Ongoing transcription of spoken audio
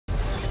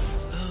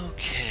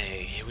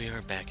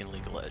are back in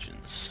League of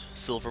Legends.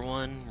 Silver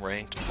 1,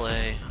 ranked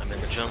play, I'm in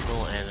the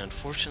jungle, and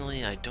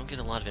unfortunately I don't get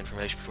a lot of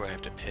information before I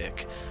have to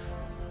pick.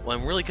 What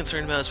I'm really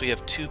concerned about is we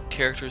have two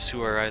characters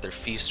who are either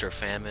Feast or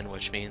Famine,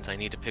 which means I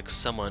need to pick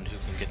someone who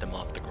can get them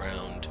off the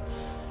ground.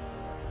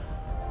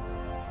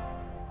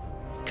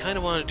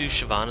 Kinda want to do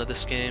Shyvana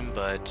this game,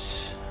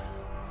 but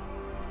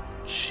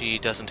she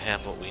doesn't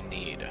have what we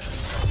need.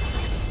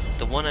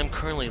 The one I'm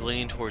currently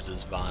leaning towards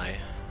is Vi.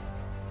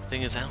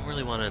 Thing is, I don't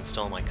really want to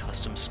install my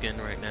custom skin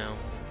right now.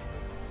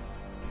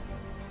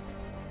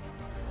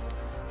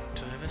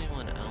 Do I have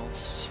anyone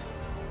else?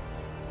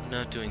 I'm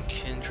not doing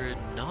Kindred.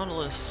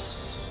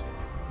 Nautilus.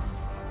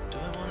 Do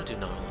I want to do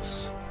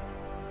Nautilus?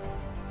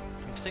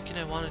 I'm thinking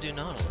I want to do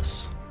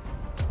Nautilus.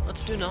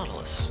 Let's do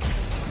Nautilus.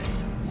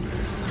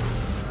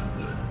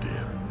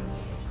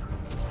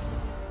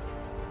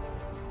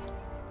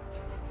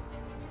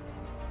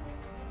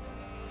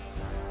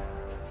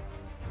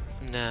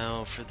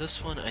 Now, for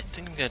this one, I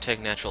think I'm going to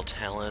take Natural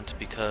Talent,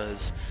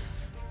 because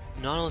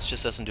Nautilus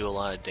just doesn't do a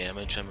lot of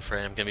damage. I'm afraid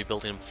I'm going to be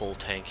building him full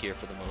tank here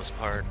for the most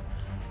part.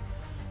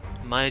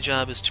 My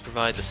job is to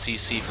provide the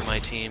CC for my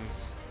team,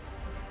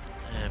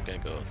 and I'm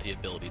going to go with the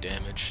ability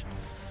damage.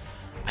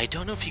 I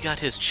don't know if he got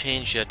his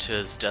change yet to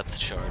his depth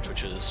charge,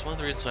 which is one of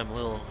the reasons why I'm a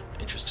little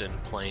interested in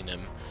playing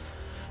him.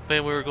 But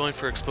anyway, we're going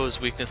for exposed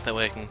weakness, that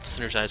way I can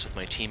synergize with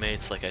my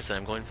teammates. Like I said,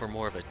 I'm going for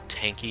more of a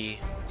tanky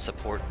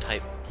support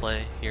type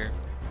play here.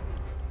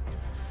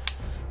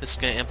 This is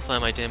going to amplify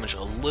my damage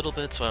a little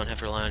bit, so I don't have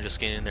to rely on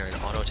just getting in there and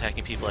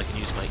auto-attacking people. I can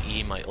use my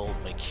E, my ult,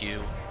 my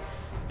Q.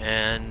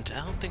 And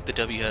I don't think the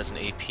W has an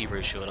AP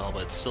ratio at all,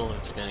 but still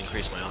it's going to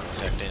increase my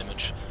auto-attack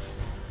damage.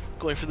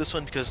 Going for this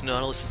one because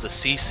Nautilus is a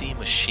CC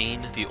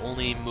machine. The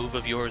only move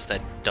of yours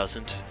that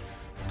doesn't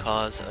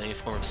cause any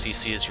form of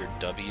CC is your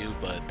W,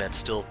 but that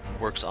still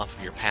works off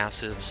of your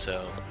passive,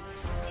 so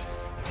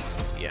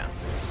yeah.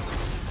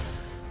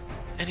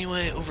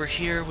 Anyway, over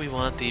here we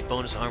want the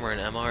bonus armor and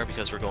MR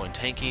because we're going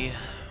tanky.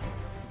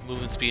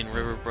 Movement speed and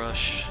river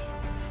brush.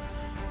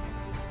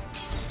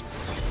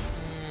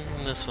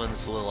 This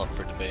one's a little up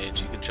for debate.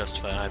 You could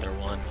justify either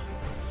one.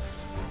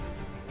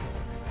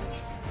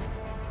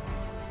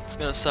 It's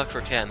gonna suck for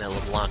Cat in that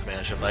LeBlanc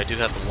matchup, but I do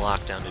have the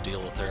lockdown to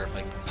deal with her if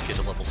I get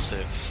to level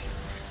 6.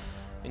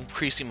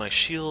 Increasing my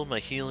shield, my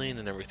healing,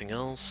 and everything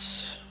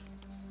else.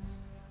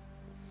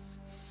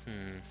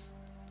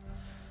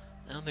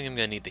 I don't think I'm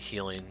gonna need the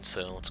healing,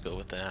 so let's go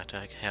with that.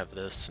 I have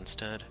this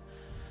instead.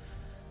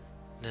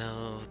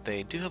 Now,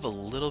 they do have a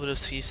little bit of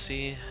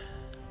CC.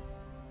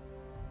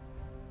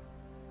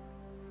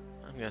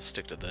 I'm gonna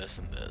stick to this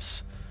and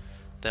this.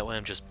 That way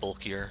I'm just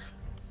bulkier.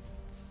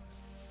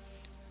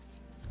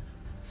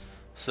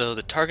 So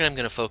the target I'm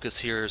gonna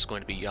focus here is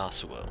going to be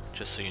Yasuo,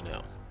 just so you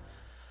know.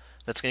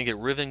 That's gonna get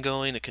Riven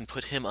going, it can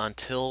put him on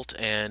tilt,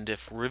 and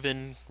if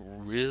Riven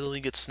really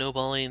gets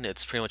snowballing,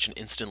 it's pretty much an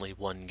instantly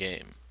won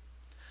game.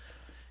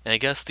 And I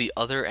guess the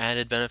other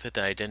added benefit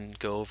that I didn't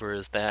go over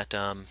is that,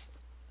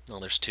 well,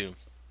 there's two.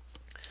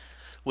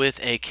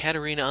 With a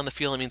Katarina on the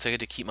field, it means I get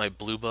to keep my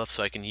blue buff,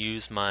 so I can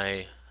use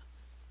my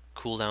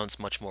cooldowns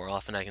much more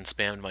often. I can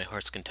spam to my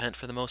heart's content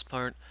for the most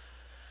part.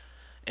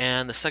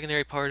 And the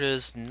secondary part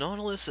is,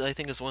 Nautilus, I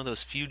think, is one of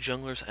those few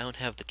junglers I don't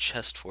have the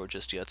chest for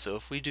just yet. So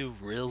if we do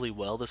really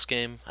well this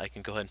game, I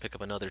can go ahead and pick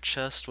up another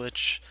chest,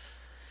 which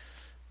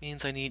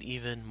means I need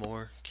even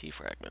more key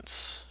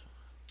fragments.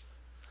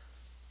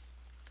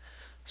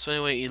 So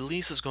anyway,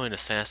 Elise is going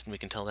Assassin. We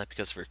can tell that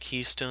because of her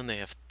keystone. They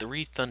have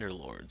 3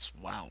 Thunderlords.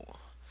 Wow.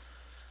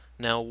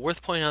 Now,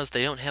 worth pointing out is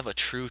they don't have a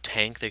true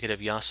tank. They could have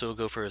Yasuo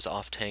go for his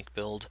off-tank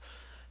build.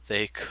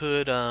 They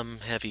could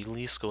have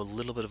Elise go a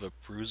little bit of a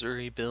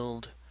bruisery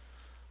build.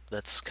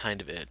 That's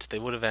kind of it. They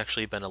would have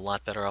actually been a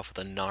lot better off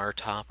with a Gnar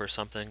top or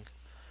something.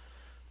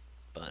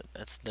 But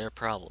that's their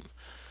problem.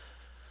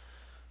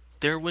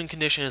 Their win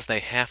condition is they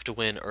have to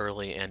win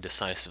early and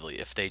decisively.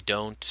 If they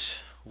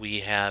don't, we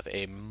have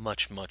a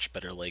much, much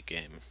better late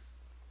game.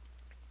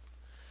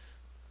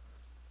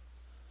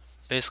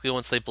 Basically,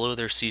 once they blow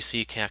their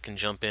CC, Cat can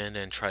jump in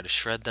and try to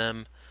shred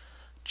them.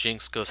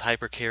 Jinx goes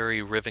hyper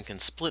carry, Riven can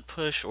split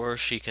push, or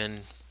she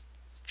can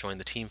join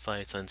the team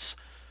fight since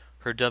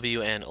her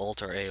W and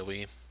ult are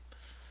AoE.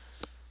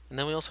 And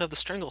then we also have the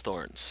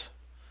Stranglethorns.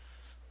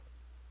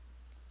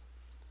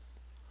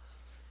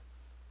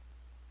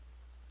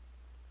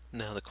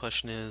 Now the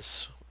question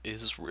is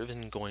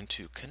Riven going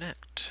to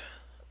connect?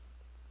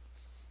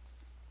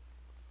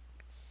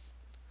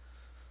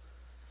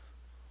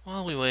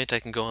 While we wait,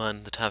 I can go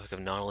on the topic of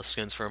Nautilus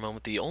skins for a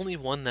moment. The only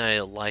one that I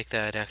like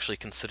that I'd actually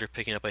consider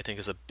picking up, I think,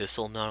 is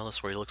Abyssal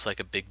Nautilus, where he looks like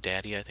a Big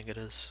Daddy, I think it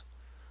is.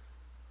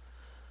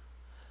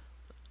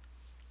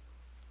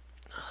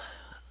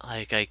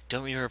 Like, I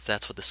don't remember if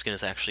that's what the skin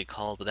is actually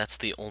called, but that's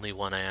the only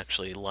one I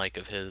actually like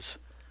of his.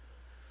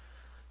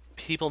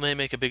 People may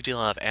make a big deal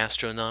out of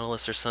Astro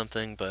Nautilus or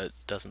something, but it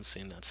doesn't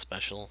seem that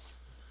special.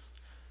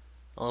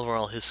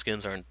 Overall, his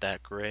skins aren't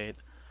that great.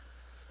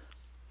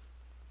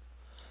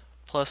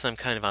 Plus, I'm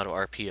kind of out of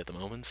RP at the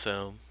moment,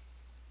 so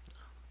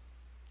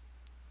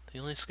The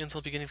only skins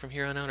I'll be getting from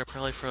here on out are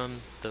probably from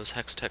those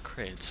Hex Tech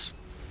crates.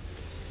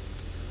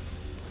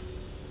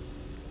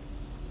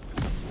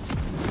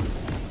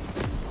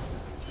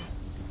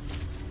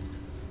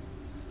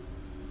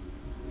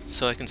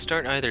 So I can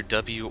start either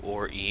W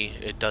or E,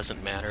 it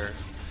doesn't matter.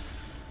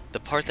 The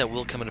part that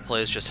will come into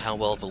play is just how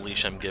well of a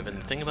leash I'm given.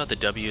 The thing about the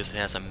W is it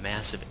has a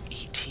massive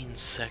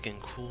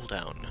 18-second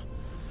cooldown,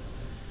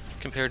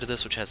 compared to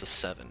this which has a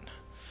 7.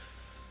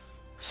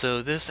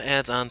 So this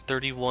adds on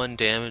 31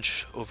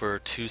 damage over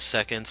 2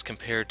 seconds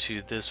compared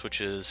to this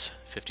which is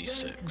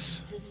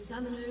 56.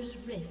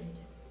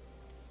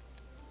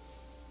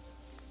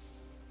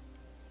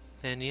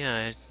 And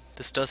yeah,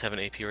 this does have an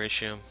AP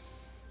ratio.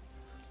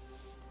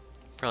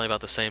 Probably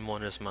about the same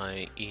one as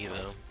my E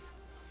though.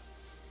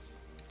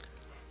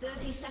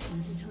 30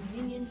 seconds until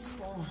minions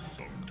spawn.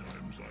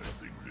 Sometimes I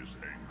think this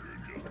anger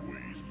just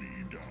weighs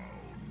me down.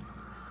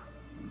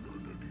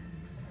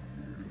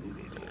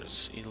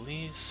 There's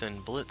Elise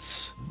and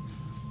Blitz.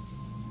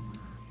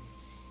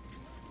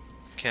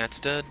 Cat's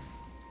dead.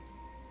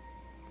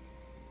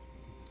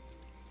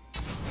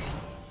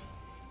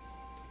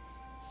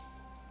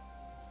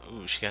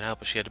 Ooh, she got out,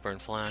 but she had to burn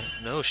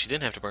flash. No, she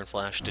didn't have to burn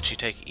flash. Did she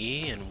take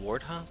E and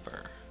ward hop,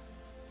 or?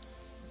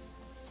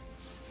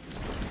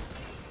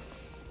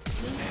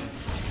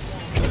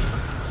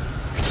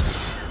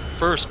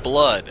 First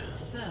blood.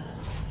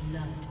 First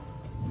blood.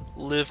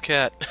 Live,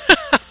 cat.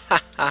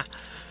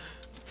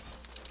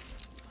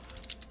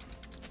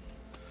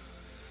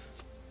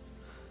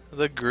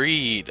 The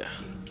greed.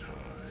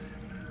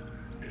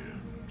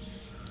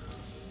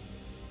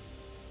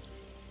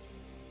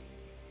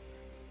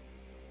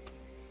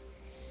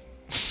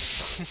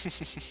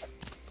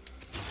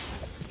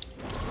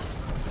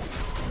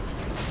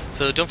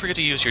 So don't forget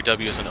to use your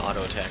W as an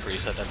auto attack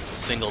reset. That's the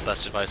single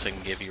best advice I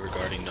can give you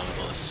regarding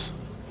Nautilus.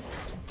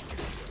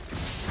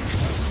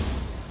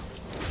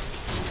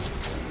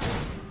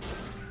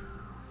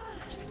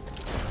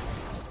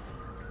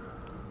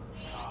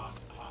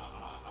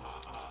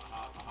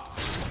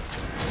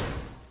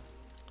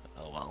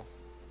 Oh well.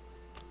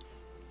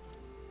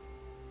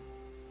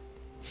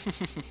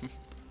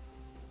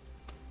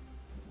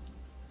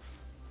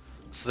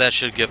 So that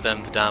should give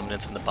them the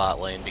dominance in the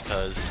bot lane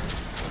because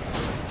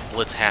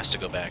Blitz has to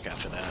go back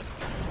after that.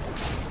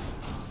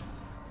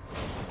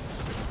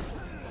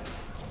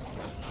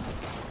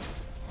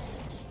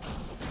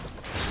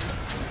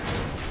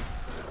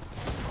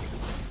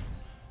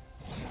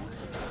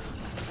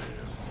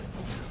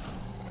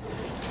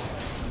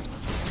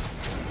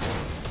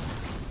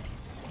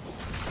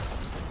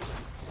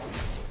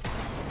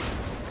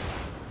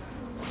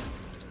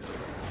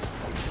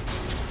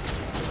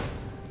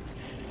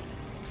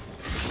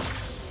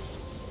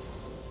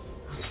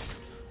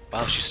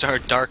 Wow, she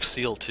started Dark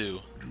Seal too.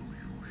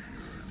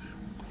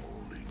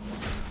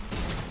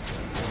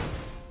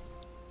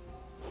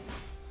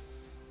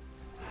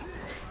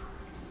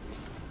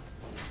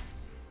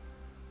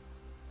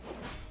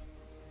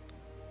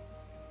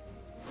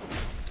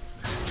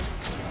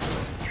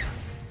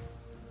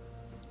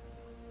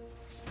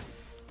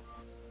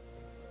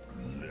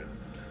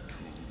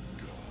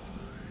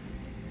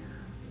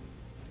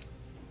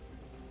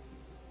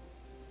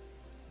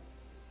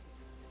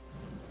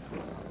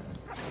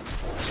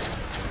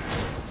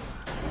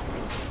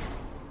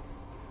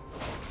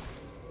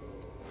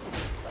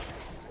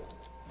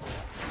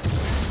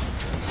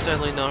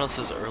 Sadly,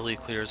 Nautilus's early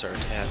clears are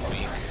attack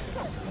weak.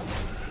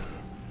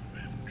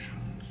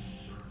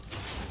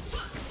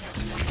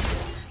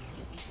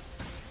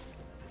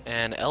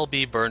 And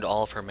LB burned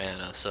all of her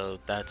mana, so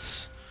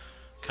that's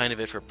kind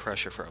of it for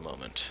pressure for a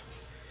moment.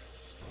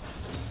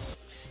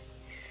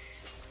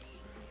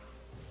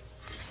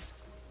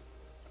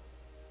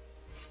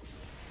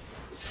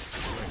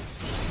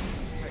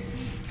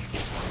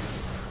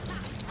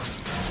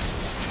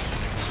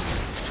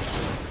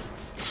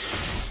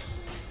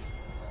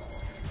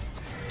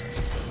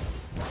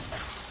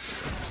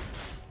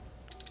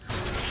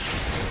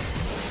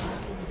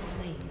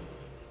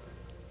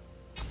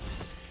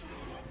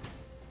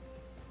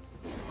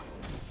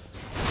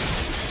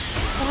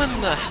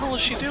 What the hell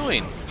is she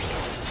doing?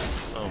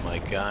 Oh my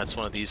god, it's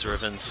one of these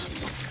Rivens.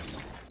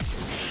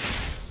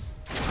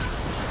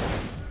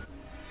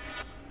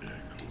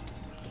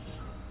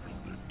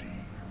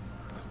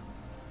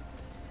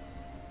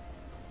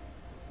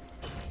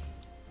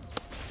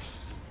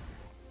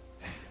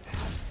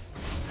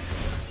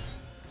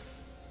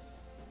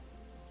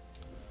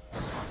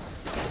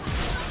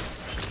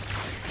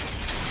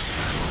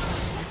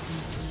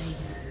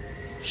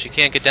 She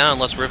can't get down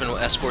unless Riven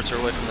escorts her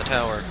away from the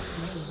tower.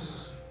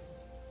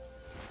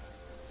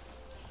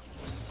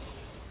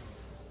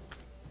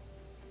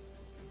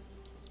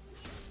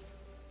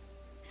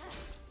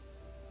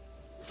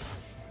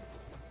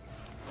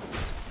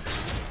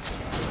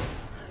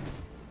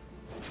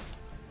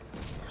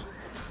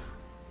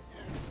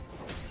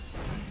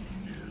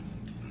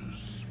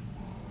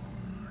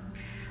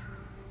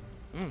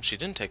 She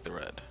didn't take the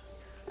red.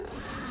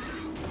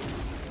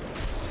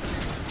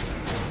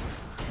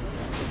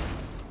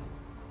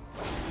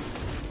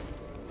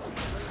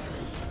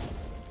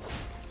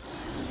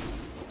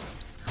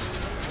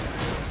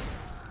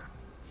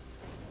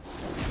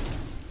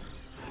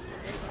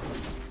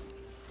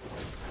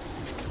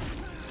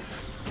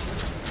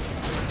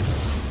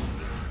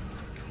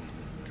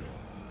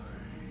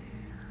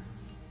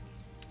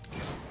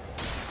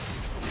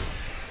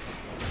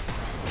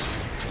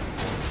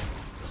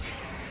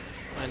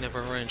 never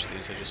arranged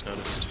these, I just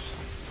noticed.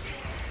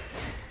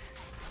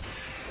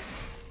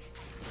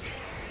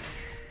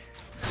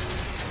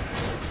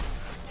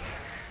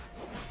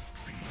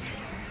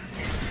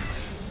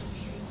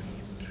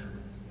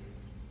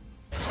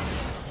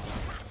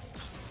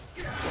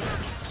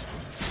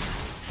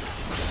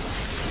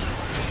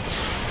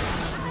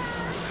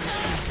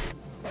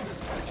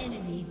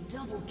 Enemy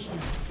double kill.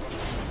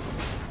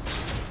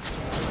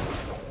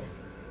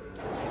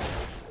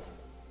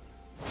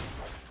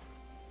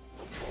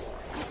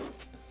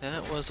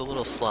 That was a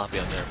little sloppy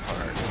on their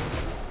part.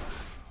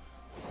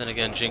 Then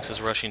again, Jinx is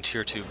rushing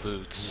tier 2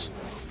 boots.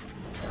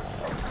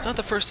 It's not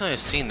the first time I've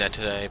seen that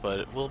today, but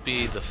it will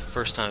be the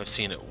first time I've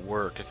seen it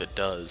work if it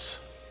does.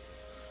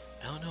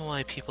 I don't know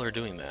why people are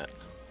doing that.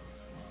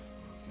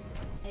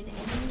 An enemy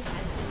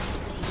has been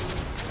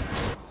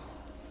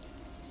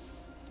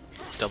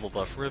slain. Double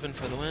buff Riven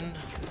for the win.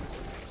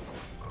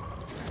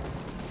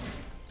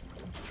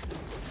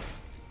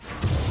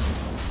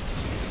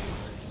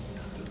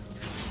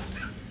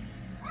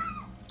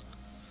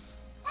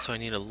 So I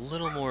need a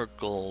little more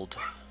gold.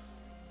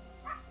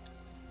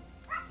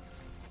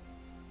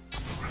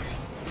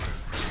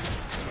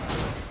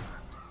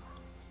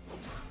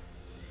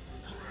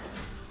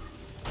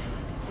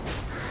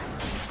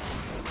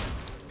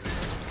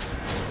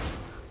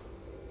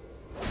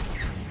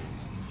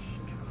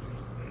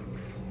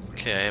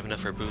 Okay, I have enough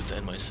for boots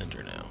and my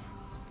cinder now.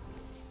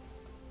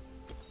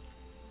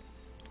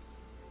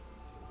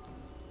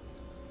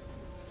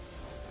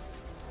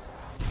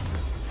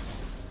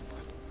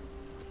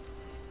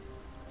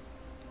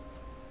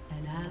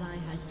 An ally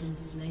has been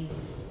slain.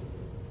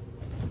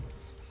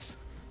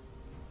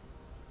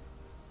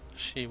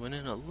 She went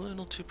in a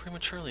little too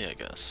prematurely, I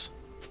guess.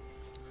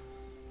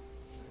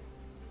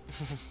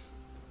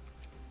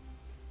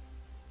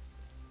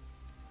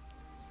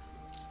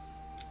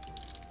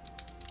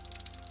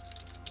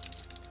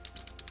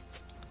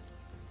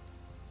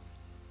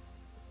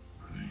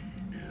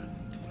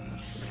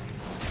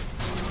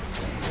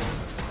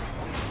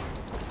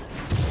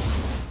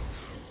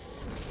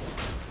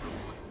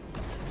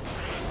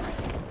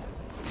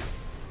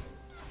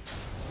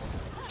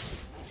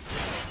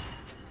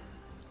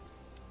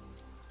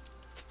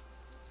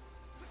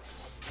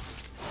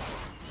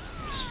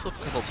 Just flip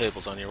a couple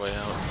tables on your way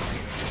out.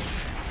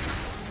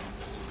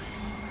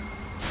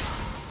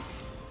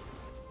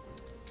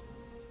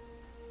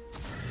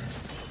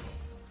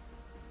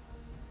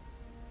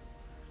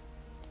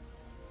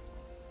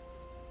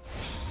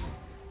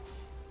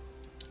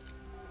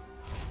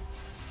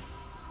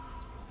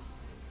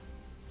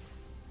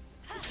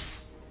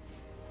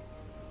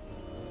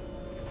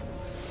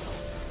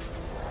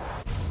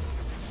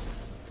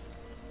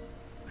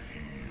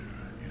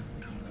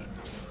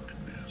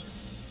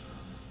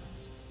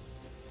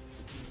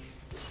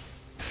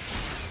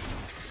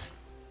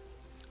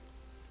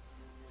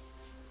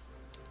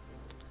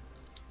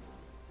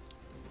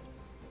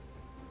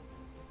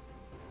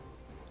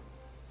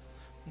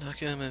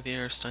 Knocking them in the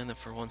air, stunning them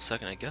for 1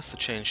 second. I guess the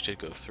change did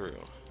go through.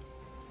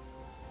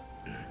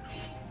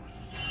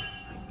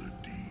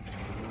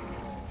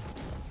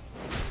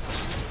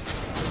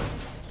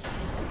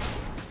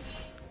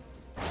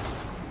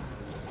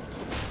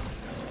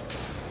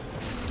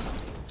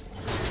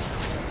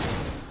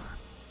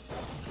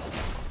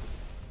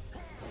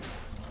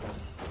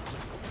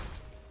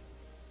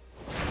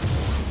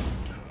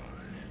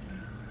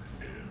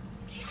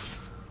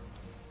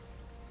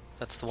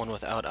 That's the one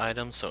without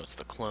items, so it's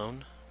the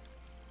clone.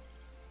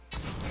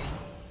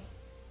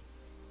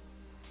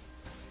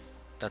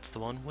 That's the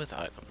one with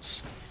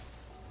items.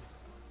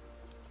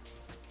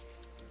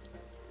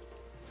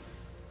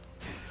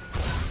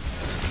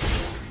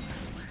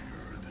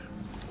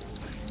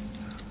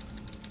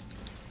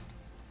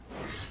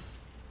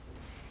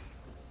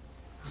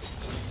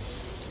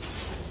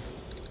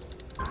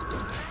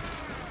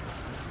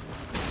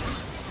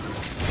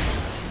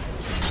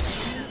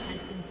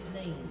 Has been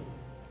slain.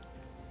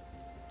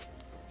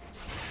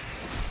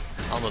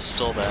 Almost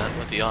stole that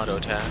with the auto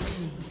attack.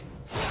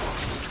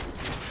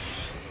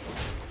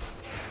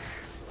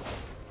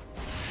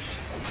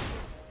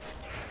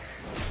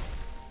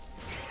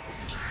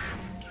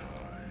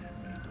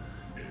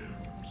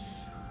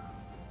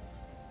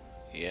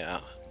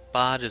 Yeah,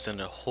 bot is in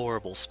a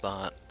horrible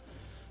spot.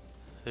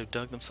 They've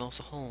dug themselves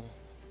a hole.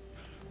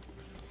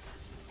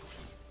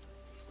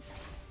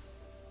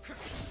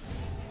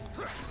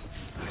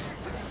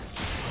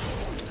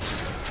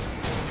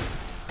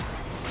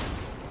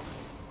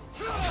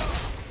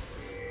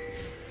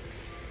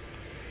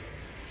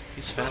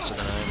 He's faster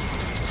than I am.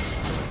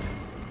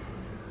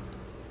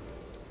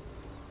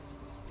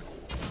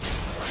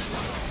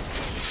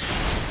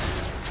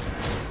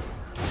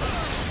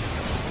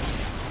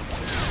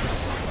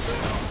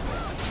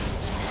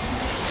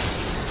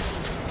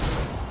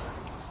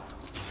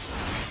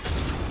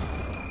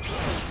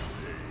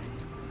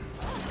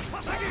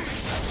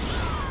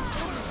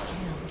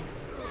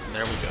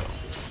 There we go.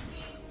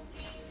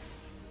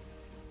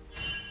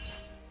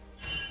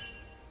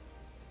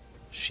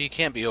 She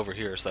can't be over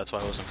here, so that's why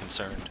I wasn't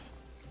concerned.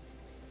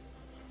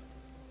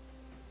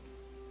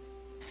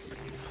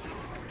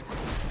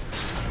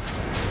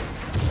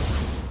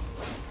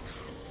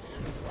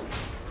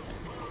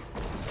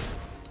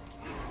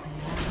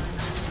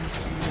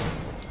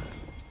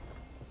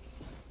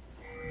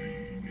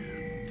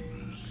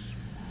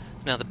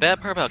 Now the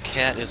bad part about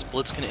Cat is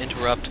Blitz can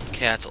interrupt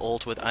Cat's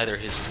ult with either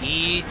his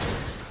E,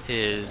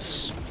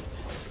 his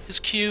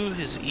Q,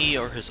 his E,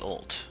 or his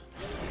ult.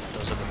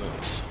 Those are the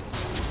moves.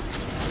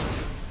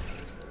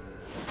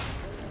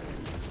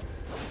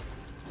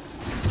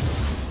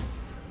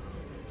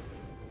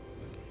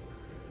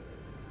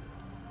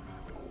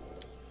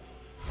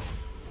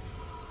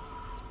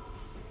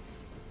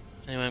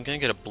 Anyway, I'm gonna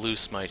get a blue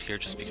smite here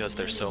just because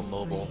they're so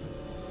mobile.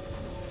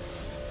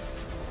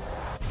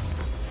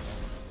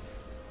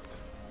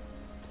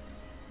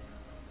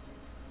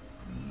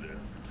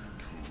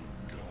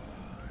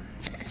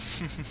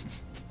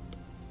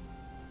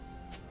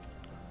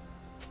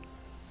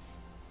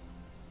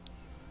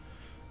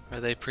 Are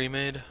they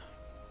pre-made?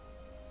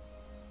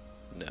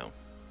 No.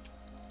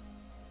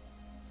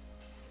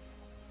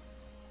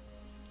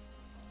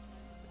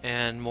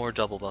 And more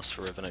double buffs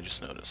for Riven, I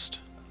just noticed.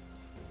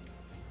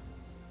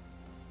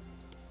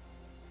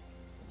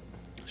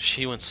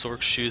 She went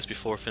Sork's shoes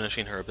before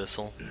finishing her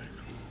Abyssal.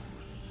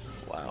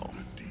 Wow.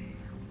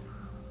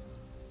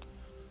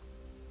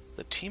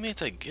 The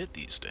teammates I get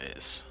these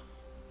days.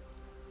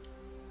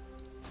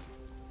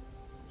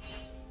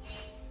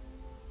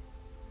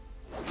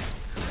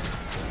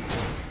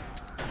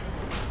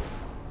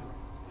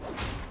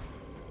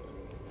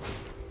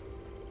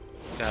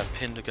 Got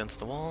pinned against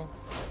the wall.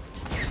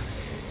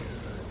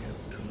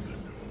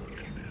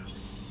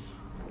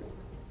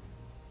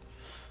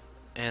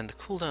 And the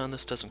cooldown on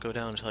this doesn't go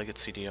down until I get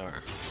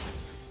CDR.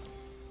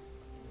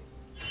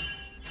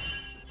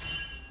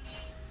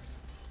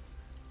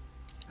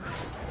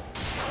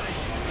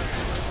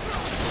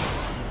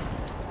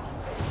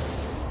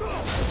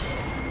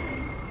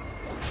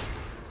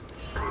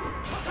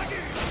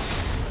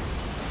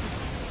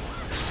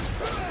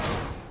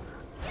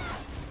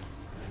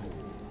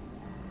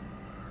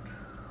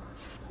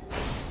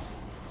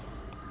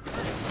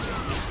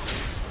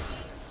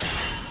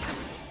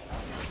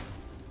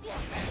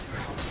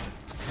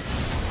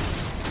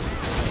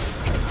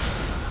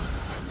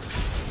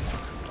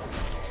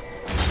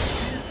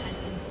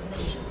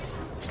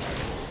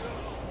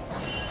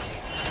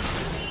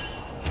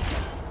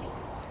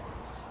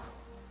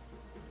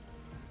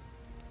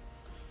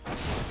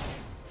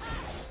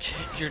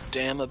 Your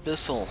damn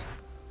Abyssal.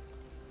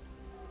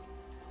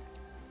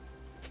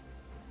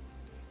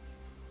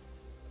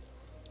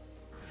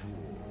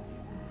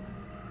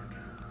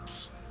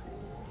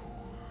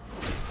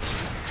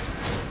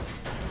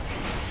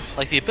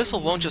 Like, the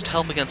Abyssal won't just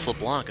help against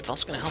LeBlanc, it's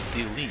also going to help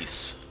the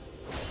Elise.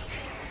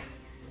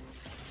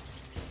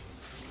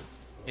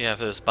 Yeah,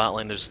 for this bot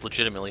lane, there's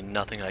legitimately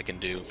nothing I can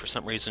do. For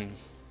some reason,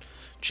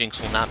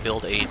 Jinx will not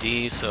build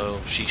AD, so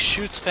she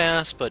shoots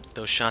fast, but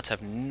those shots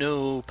have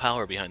no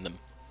power behind them.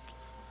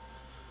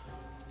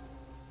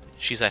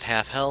 She's at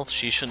half health,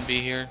 she shouldn't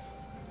be here.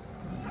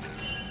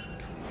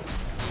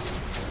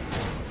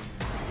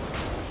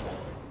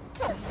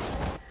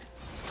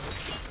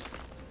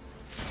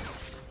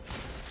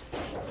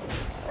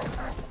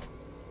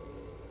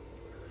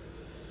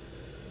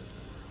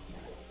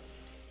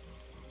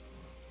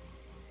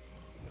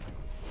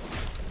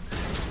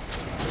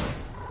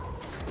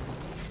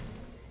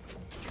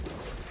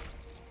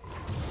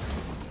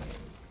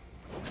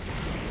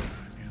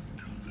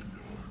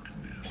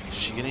 Is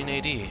she getting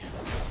AD?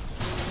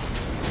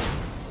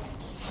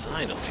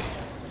 Finally.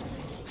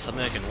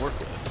 Something I can work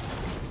with.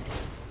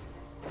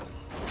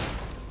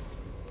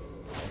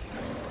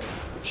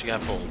 She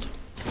got pulled.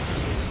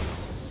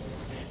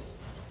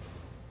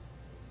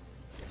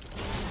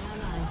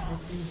 An ally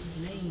has been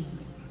slain.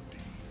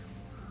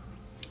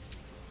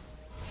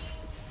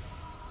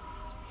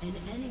 An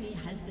enemy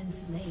has been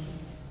slain.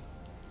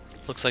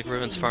 Looks like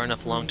Riven's far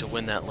enough along to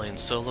win that lane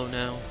solo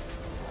now.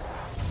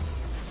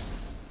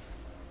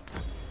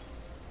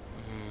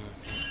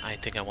 I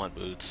think I want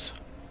boots.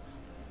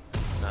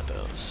 Not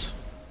those.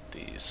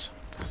 These.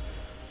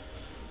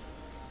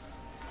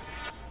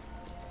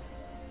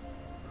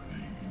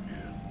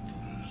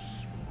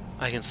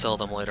 I can sell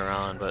them later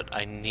on, but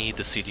I need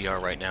the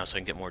CDR right now so I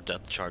can get more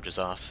depth charges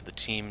off. The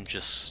team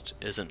just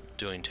isn't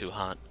doing too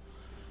hot.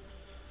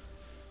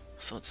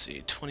 So let's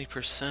see,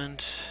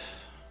 20%.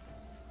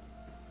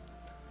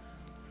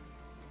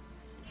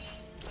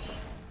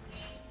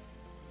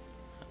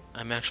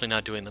 I'm actually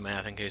not doing the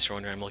math in case you're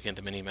wondering. I'm looking at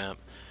the mini-map.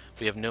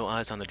 We have no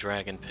eyes on the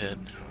dragon pit.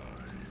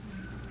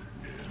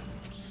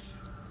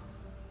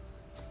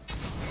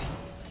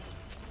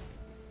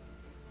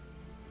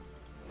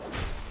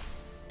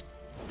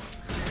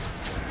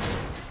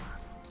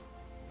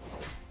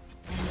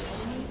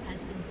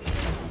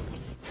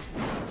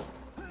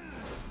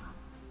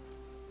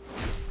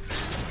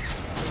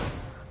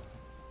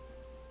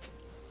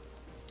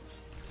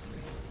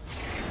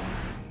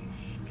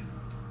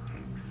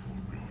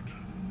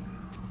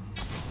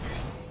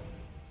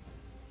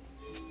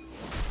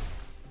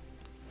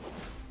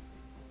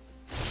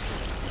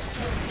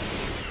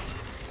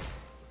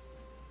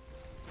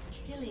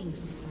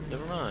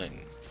 Never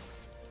mind.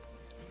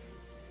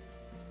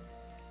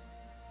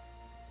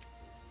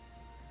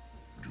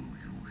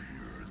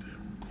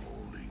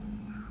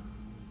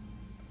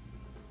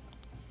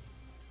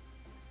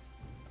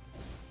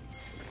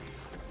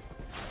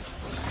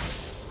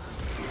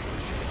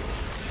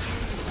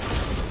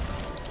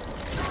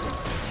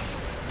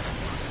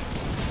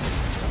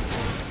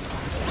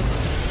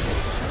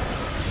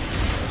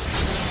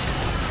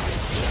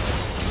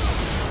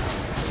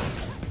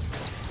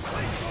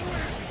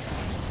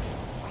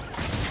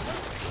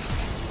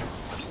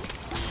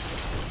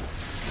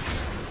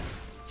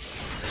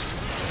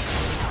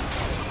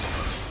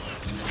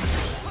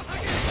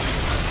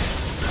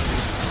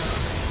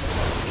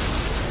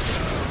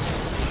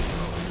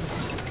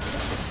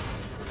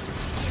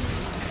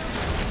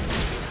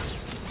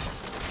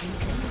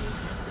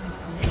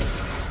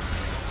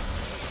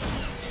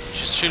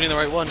 She's shooting the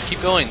right one.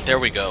 Keep going. There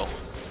we go.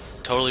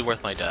 Totally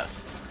worth my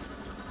death.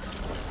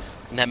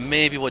 And that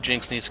may be what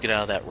Jinx needs to get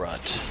out of that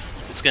rut.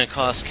 It's going to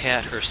cost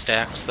Cat her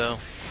stacks, though.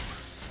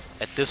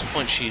 At this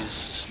point,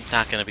 she's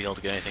not going to be able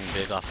to get anything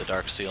big off the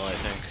Dark Seal, I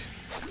think.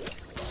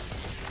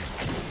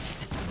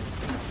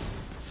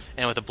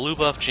 And with a blue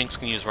buff, Jinx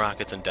can use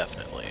rockets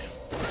indefinitely.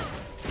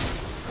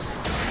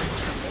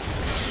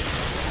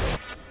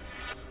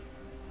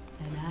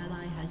 An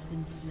ally has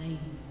been slain.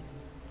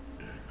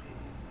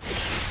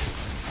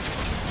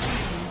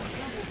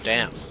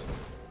 Damn.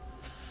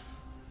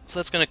 So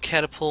that's going to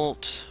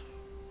catapult...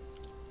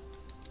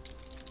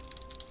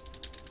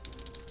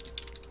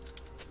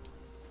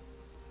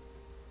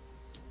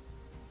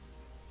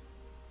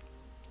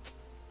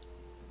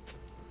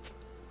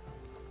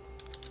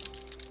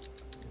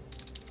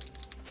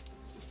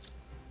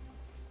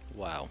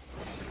 Wow.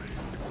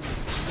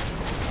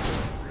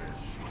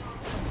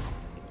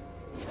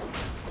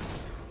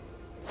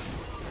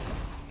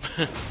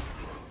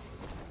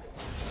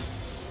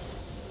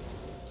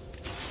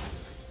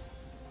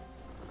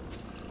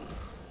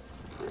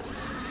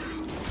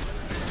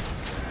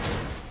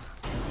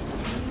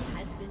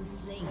 Has been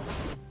slain.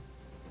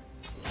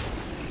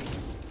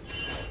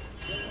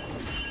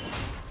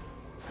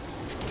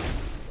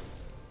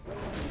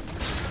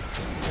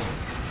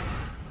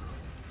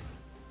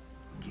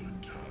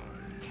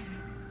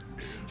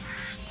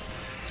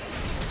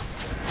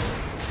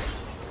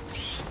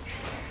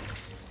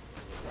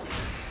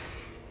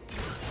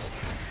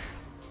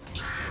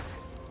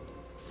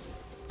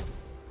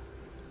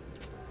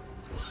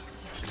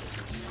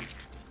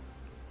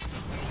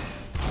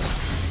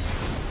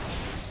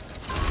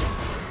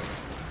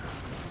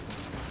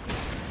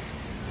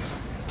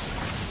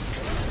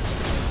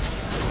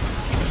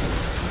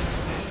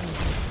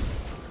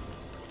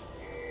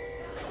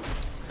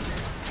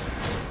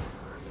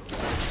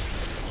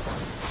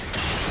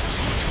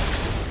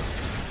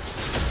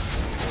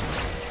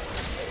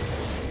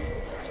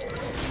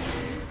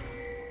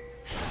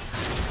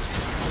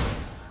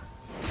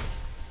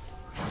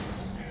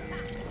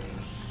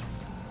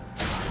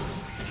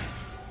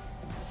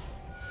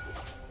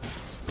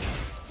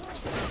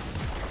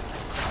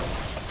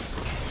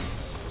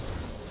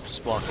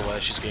 Just walk away,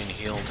 she's getting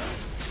healed.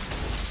 Has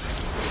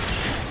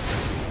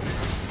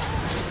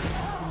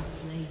been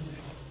slain.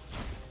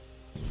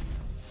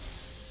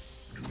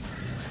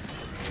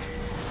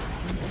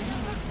 An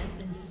enemy has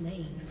been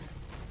slain.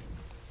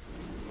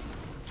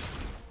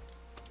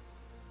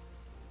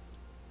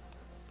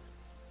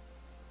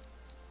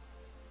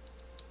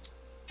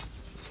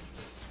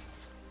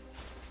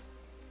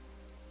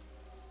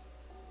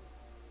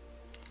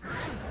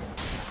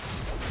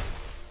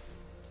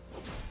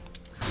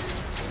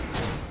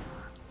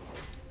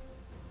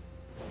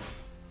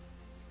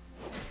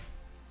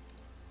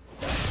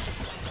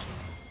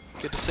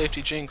 Get to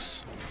safety,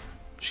 Jinx.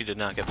 She did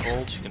not get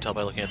pulled, you can tell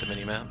by looking at the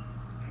mini-map.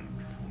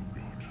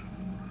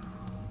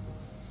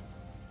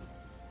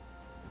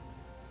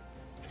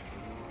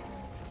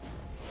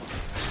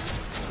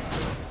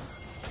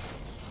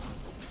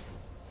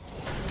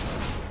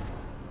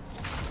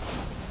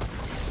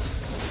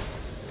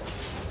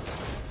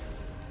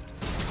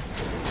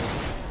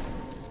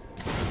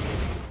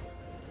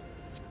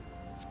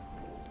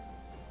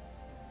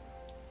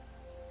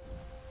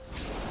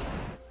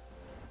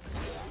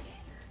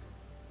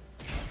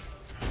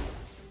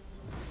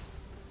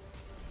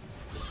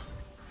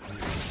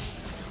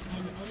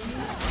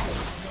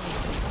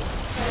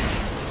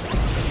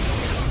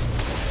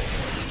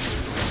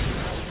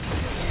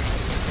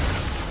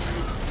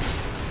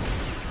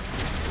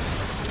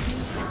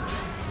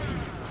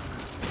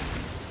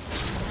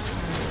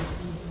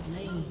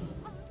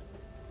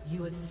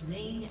 You have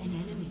slain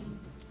an enemy.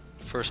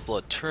 First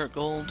blood turret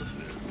gold.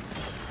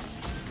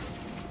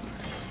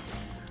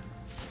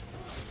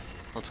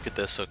 Let's get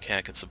this so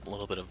Cat gets a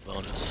little bit of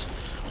bonus.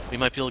 We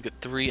might be able to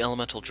get 3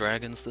 elemental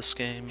dragons this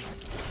game.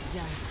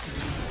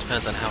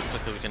 Depends on how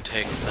quickly we can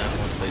take them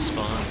once they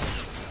spawn.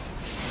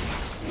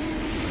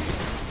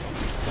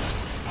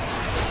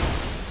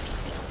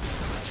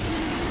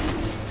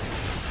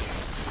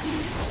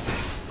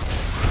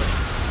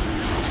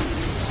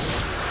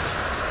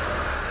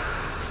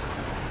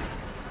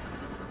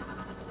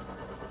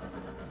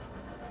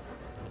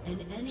 An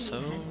enemy So,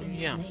 has been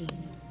yeah. slain.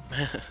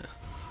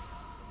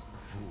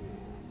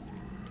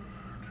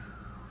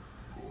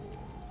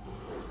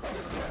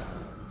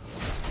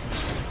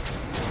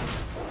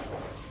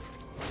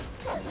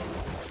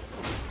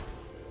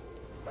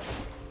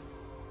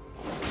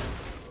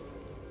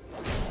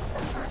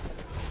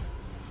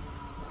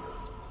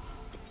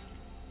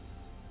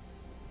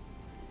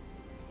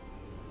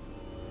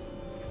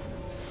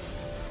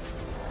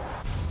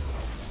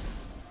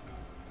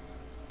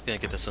 Gonna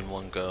get this in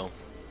one go.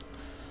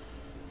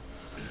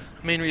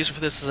 Main reason for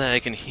this is that I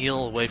can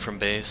heal away from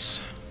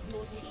base.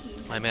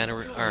 My mana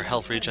or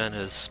health regen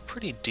is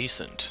pretty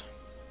decent.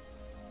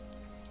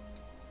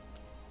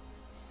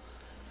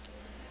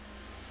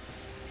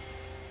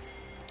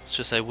 It's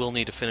just I will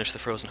need to finish the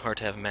Frozen Heart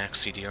to have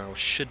max CDR, which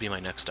should be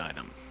my next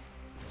item.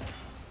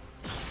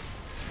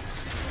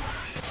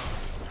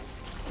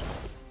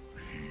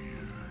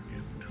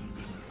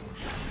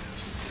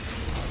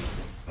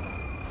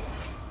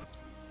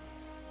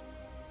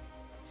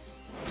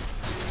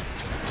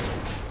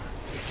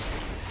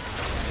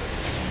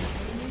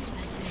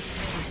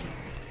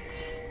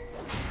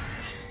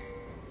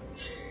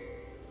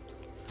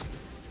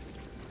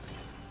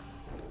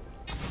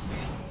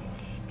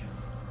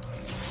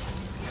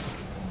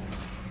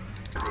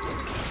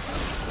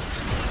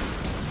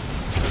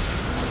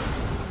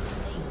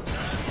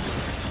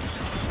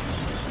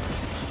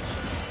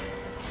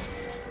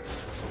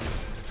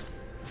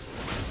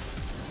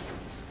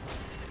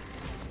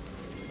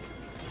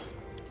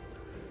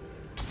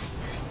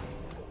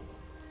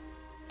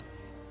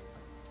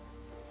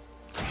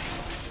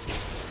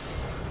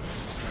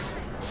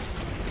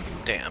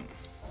 Damn.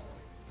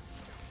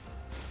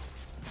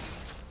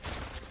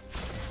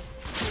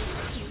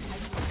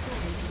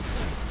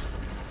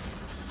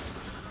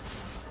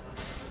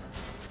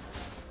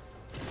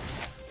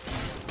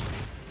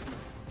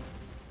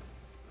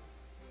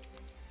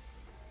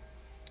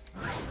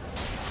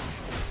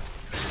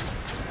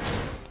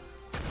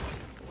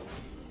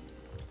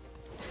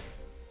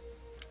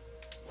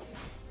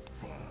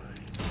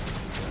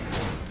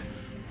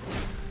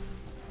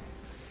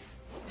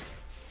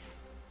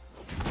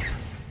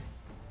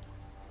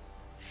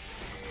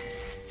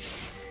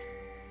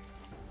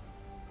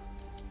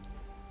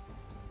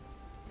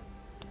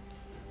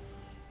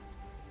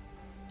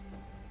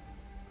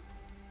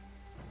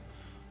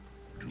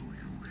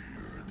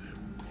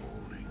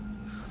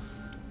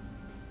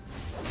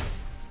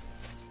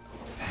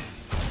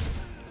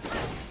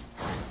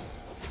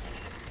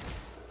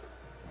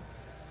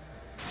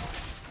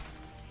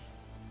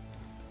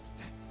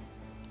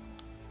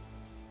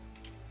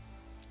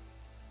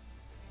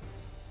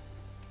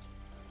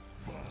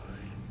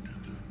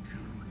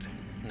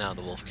 Now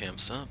the wolf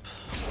camps up.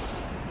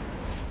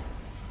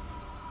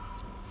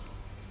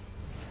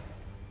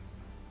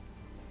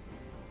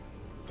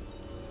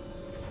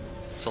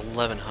 It's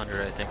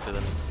 1100, I think, for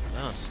them.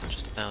 Oh, it's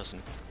just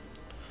 1,000.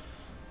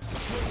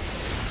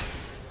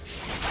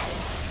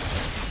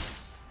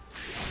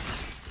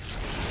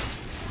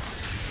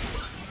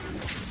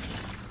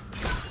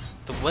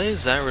 The way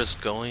Zyra's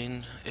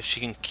going, if she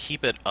can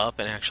keep it up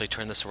and actually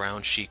turn this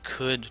around, she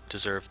could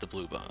deserve the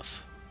blue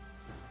buff.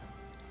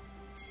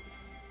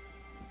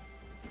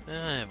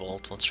 I have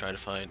ult, let's try to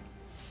fight.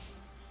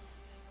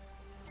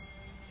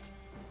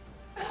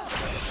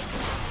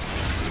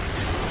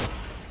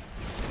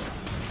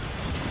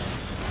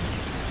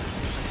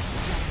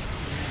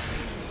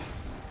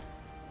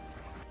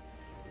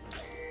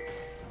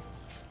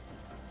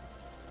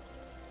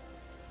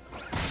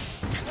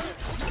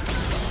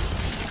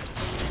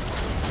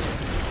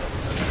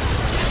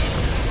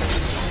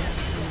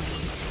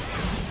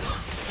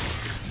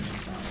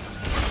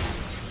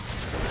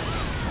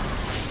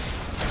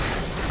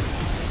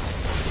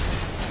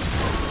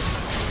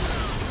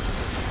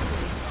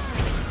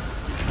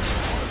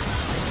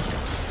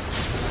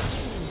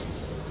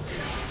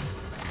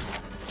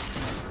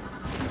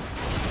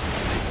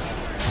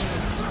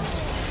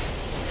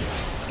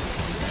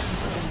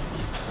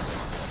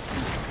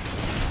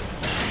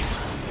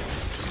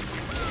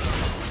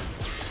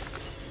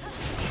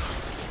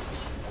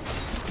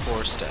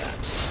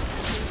 Stats.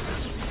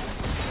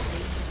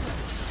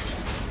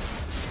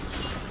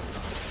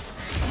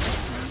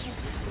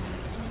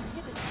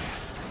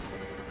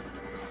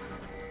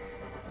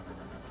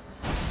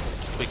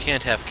 We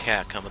can't have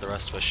Cat come, but the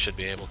rest of us should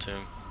be able to.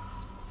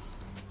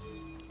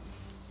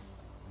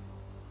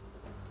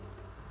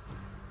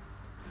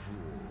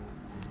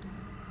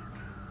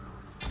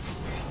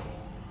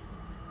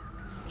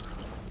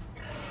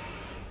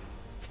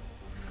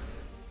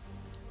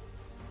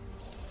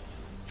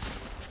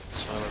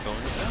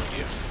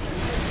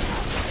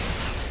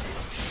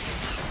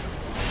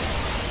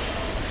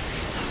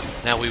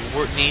 Now we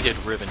needed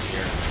Riven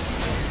here.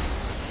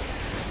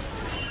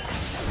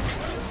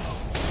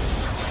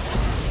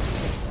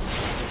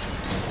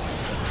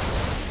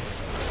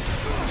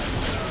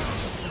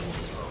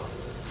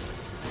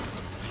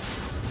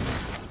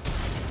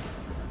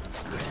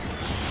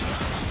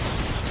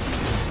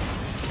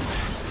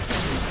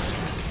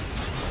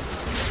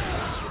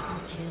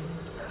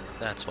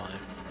 That's why.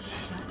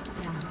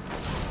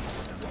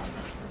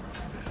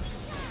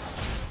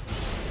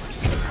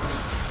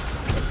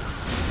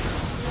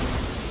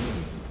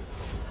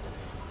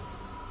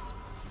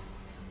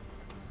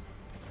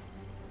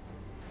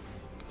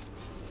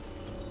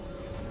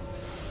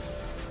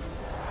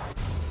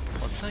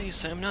 What's that you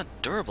say? I'm not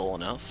durable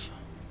enough.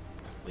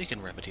 We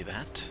can remedy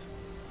that.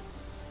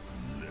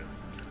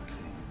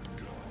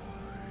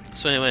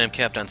 So anyway, I'm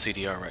capped on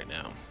CDR right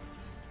now.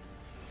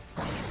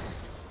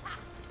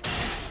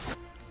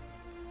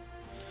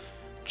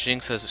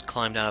 Jinx has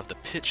climbed out of the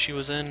pit she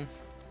was in.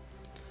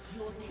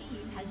 Your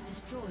team has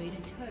destroyed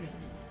a turret.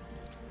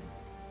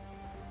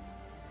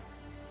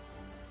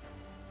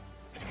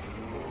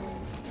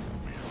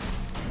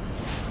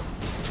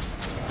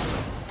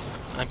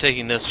 I'm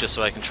taking this just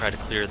so I can try to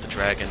clear the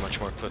dragon much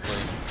more quickly.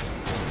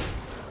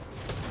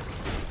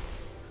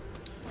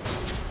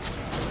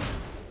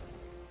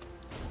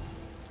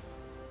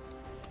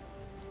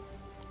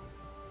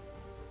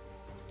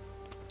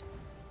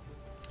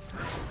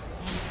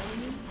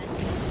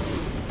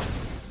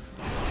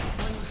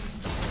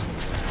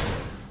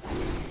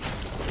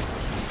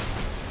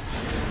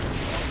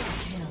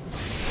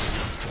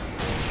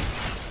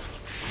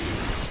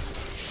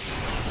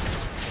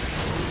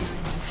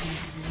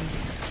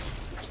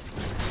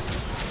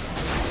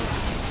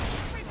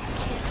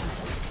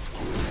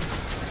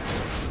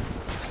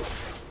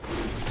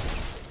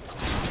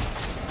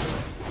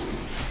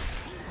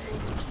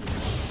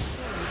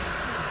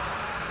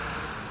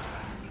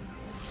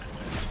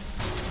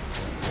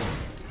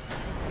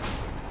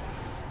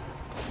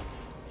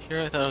 Here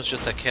I thought it was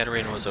just that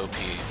Katarina was OP.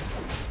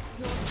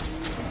 Your team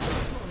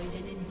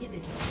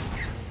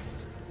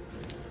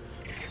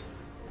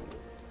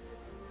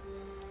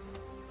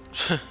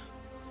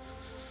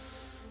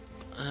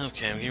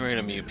Okay, I'm getting ready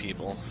to mute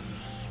people.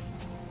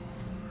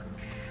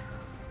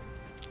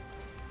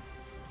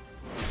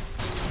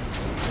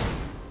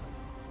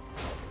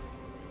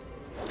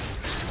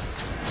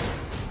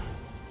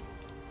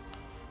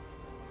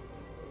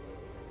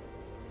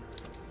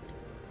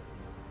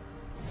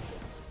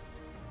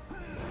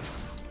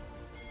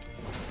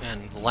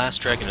 And the last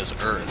dragon is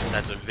Earth.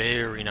 That's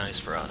very nice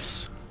for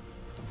us.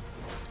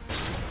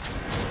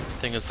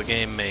 Thing is, the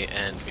game may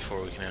end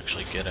before we can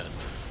actually get it.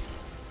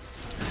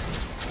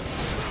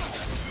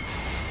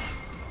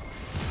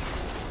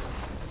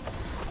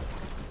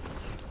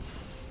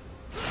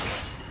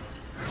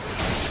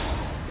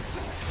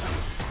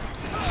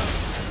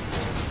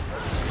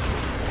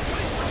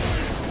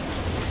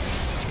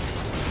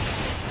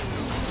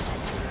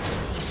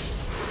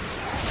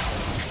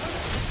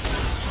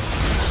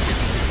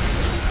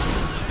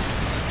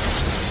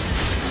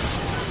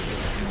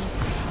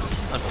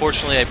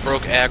 Unfortunately, I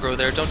broke aggro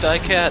there. Don't die,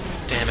 cat!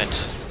 Damn it.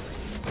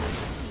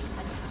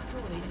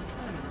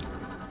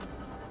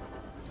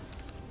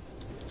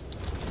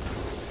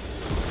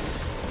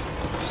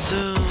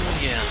 So,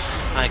 yeah,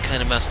 I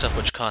kind of messed up,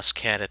 which cost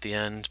cat at the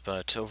end,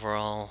 but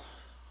overall,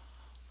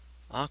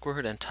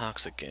 awkward and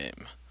toxic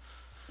game.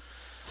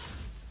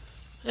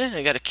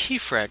 I got a key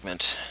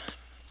fragment.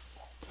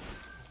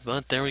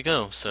 But there we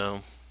go,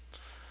 so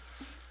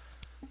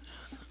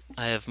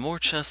I have more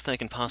chests than I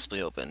can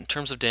possibly open. In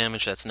terms of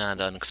damage, that's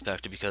not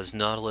unexpected because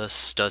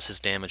Nautilus does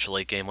his damage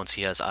late game once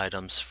he has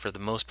items. For the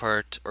most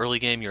part, early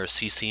game you're a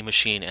CC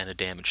machine and a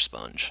damage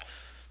sponge,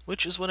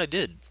 which is what I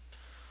did.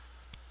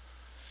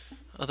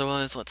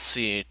 Otherwise, let's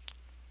see,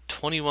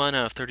 21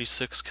 out of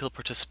 36 kill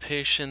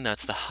participation,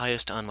 that's the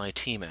highest on my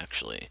team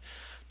actually.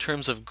 In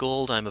terms of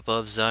gold, I'm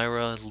above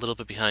Zyra, a little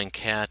bit behind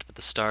Cat, but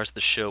the stars of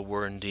the show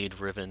were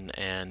indeed Riven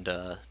and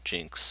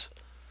Jinx.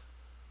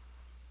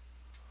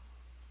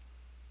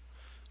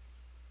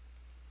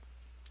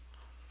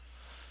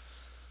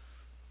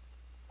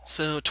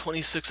 So,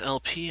 26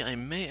 LP, I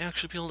may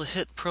actually be able to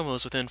hit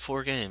promos within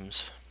 4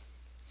 games.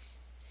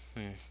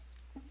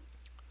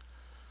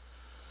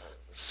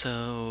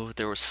 So,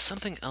 there was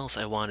something else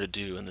I wanted to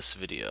do in this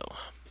video.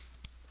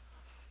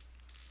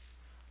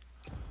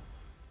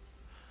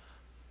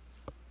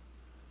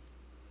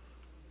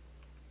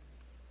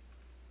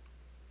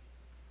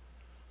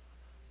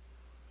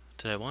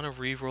 Did I want to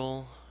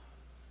reroll?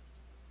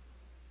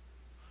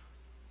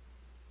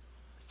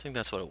 I think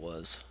that's what it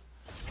was.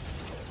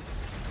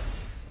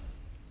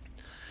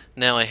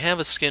 Now, I have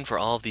a skin for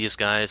all of these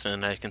guys,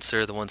 and I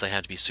consider the ones I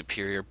had to be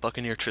superior.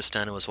 Buccaneer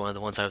Tristana was one of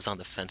the ones I was on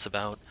the fence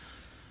about.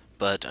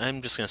 But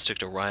I'm just going to stick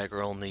to Riot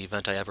Girl in the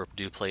event I ever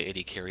do play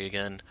AD Carry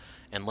again.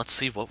 And let's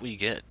see what we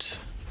get.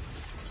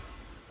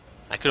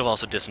 I could have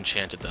also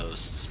disenchanted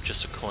those. It's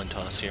just a coin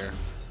toss here.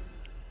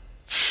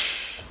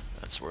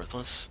 That's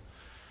worthless.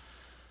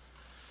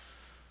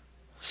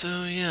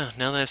 So yeah,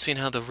 now that I've seen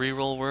how the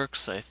reroll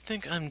works, I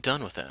think I'm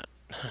done with that.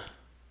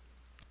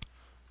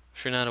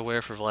 If you're not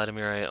aware, for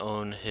Vladimir I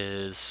own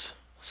his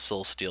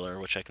Soul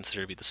Stealer, which I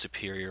consider to be the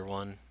superior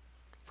one.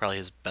 Probably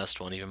his best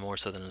one, even more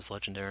so than his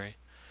legendary.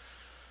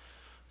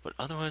 But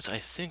otherwise, I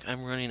think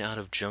I'm running out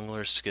of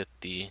junglers to get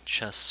the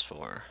chests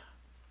for.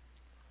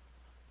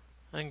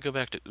 I can go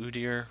back to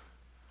Udyr,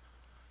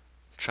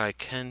 try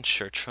Kench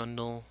or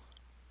Trundle.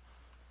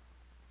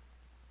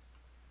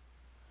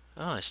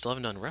 Oh, I still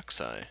haven't done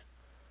Rek'Sai.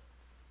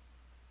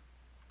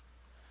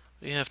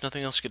 But yeah, if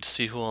nothing else, you get to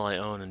see who all I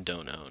own and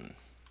don't own.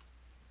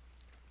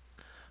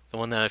 The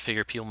one that I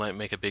figure people might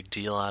make a big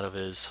deal out of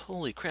is,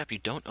 holy crap, you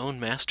don't own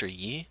Master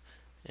Yi?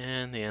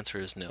 And the answer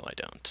is no, I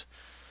don't.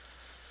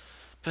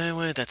 But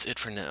anyway, that's it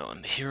for now.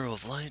 I'm the Hero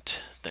of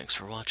Light. Thanks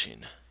for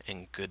watching,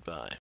 and goodbye.